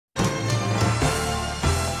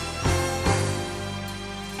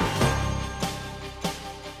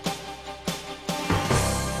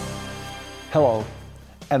Hello,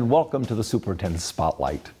 and welcome to the Superintendent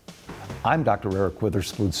Spotlight. I'm Dr. Eric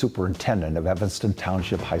Witherspoon, Superintendent of Evanston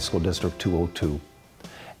Township High School District 202,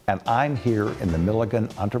 and I'm here in the Milligan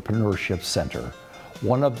Entrepreneurship Center,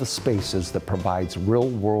 one of the spaces that provides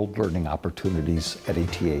real-world learning opportunities at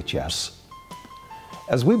ETHS.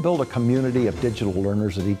 As we build a community of digital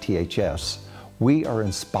learners at ETHS, we are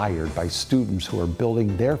inspired by students who are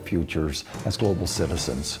building their futures as global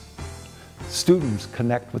citizens. Students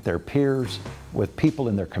connect with their peers, with people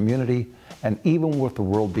in their community, and even with the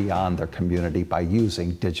world beyond their community by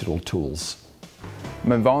using digital tools.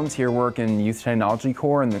 My volunteer work in Youth Technology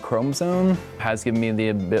Corps in the Chrome Zone has given me the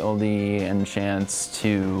ability and chance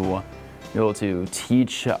to be able to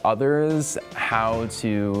teach others how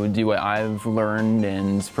to do what I've learned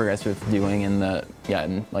and progress with doing in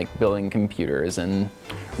like building computers and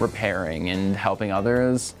repairing and helping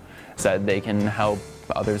others so that they can help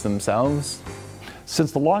others themselves.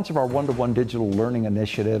 Since the launch of our one-to-one digital learning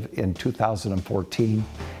initiative in 2014,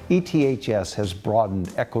 ETHS has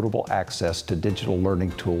broadened equitable access to digital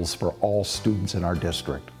learning tools for all students in our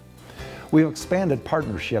district. We've expanded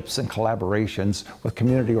partnerships and collaborations with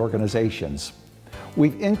community organizations.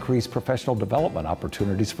 We've increased professional development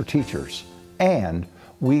opportunities for teachers, and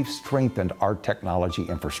we've strengthened our technology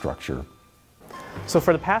infrastructure. So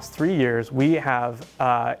for the past 3 years, we have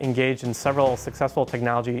engaged in several successful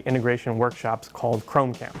technology integration workshops called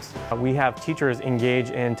Chrome Camps. We have teachers engage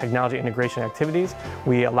in technology integration activities.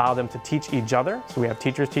 We allow them to teach each other. So we have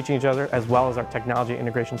teachers teaching each other, as well as our technology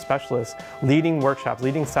integration specialists leading workshops,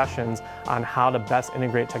 leading sessions on how to best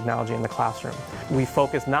integrate technology in the classroom. We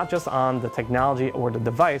focus not just on the technology or the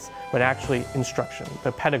device, but actually instruction,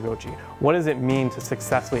 the pedagogy. What does it mean to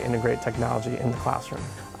successfully integrate technology in the classroom?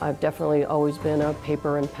 I've definitely always been a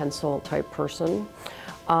paper and pencil type person,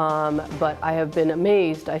 but I have been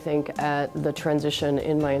amazed, I think, at the transition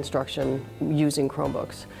in my instruction using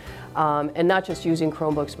Chromebooks. And not just using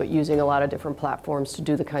Chromebooks, but using a lot of different platforms to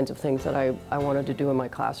do the kinds of things that I wanted to do in my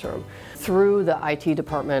classroom. Through the IT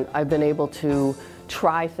department, I've been able to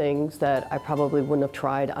try things that I probably wouldn't have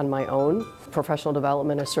tried on my own. Professional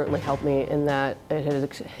development has certainly helped me in that it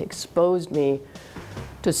has exposed me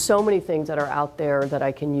to so many things that are out there that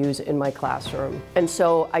I can use in my classroom. And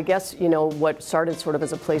so I guess, you know, what started sort of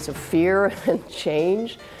as a place of fear and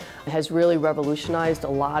change has really revolutionized a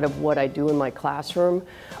lot of what I do in my classroom.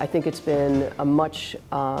 I think it's been a much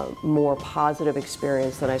more positive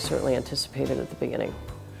experience than I certainly anticipated at the beginning.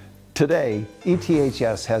 Today,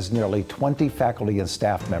 ETHS has nearly 20 faculty and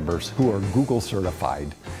staff members who are Google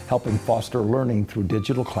certified, helping foster learning through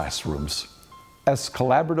digital classrooms. As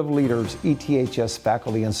collaborative leaders, ETHS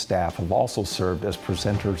faculty and staff have also served as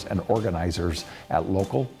presenters and organizers at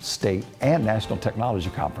local, state, and national technology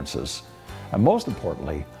conferences. And most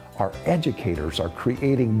importantly, our educators are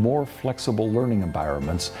creating more flexible learning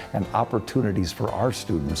environments and opportunities for our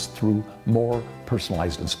students through more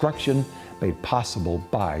personalized instruction made possible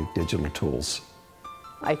by digital tools.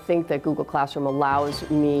 I think that Google Classroom allows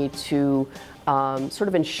me to sort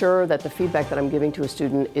of ensure that the feedback that I'm giving to a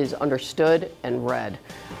student is understood and read,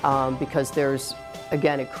 because there's,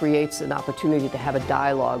 again, it creates an opportunity to have a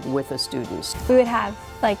dialogue with the students. We would have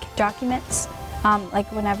like documents,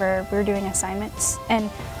 like whenever we were doing assignments, and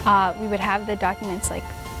we would have the documents like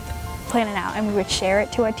plan it out, and we would share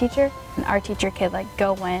it to our teacher. And our teacher could like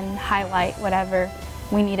go in, highlight whatever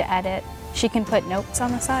we need to edit. She can put notes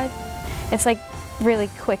on the side. It's like really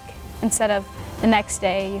quick. Instead of the next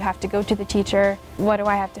day you have to go to the teacher, what do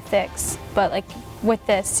I have to fix? But like with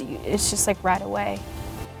this, it's just like right away.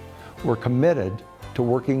 We're committed to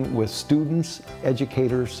working with students,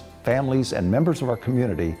 educators, families, and members of our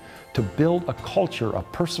community to build a culture of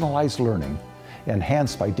personalized learning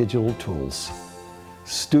enhanced by digital tools.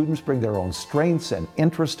 Students bring their own strengths and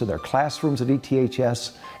interests to their classrooms at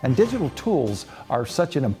ETHS, and digital tools are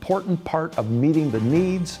such an important part of meeting the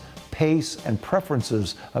needs, pace, and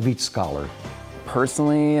preferences of each scholar.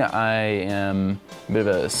 Personally, I am a bit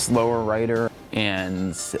of a slower writer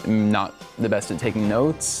and not the best at taking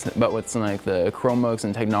notes, but with some like the Chromebooks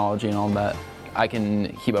and technology and all that, I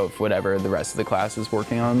can keep up with whatever the rest of the class is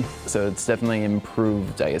working on. So it's definitely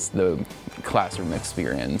improved, I guess, the classroom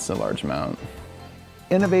experience a large amount.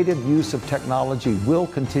 Innovative use of technology will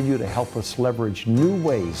continue to help us leverage new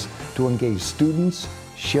ways to engage students,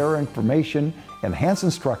 share information, enhance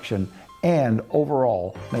instruction, and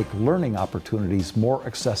overall make learning opportunities more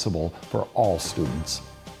accessible for all students.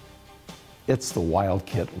 It's the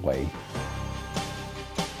Wildkit way.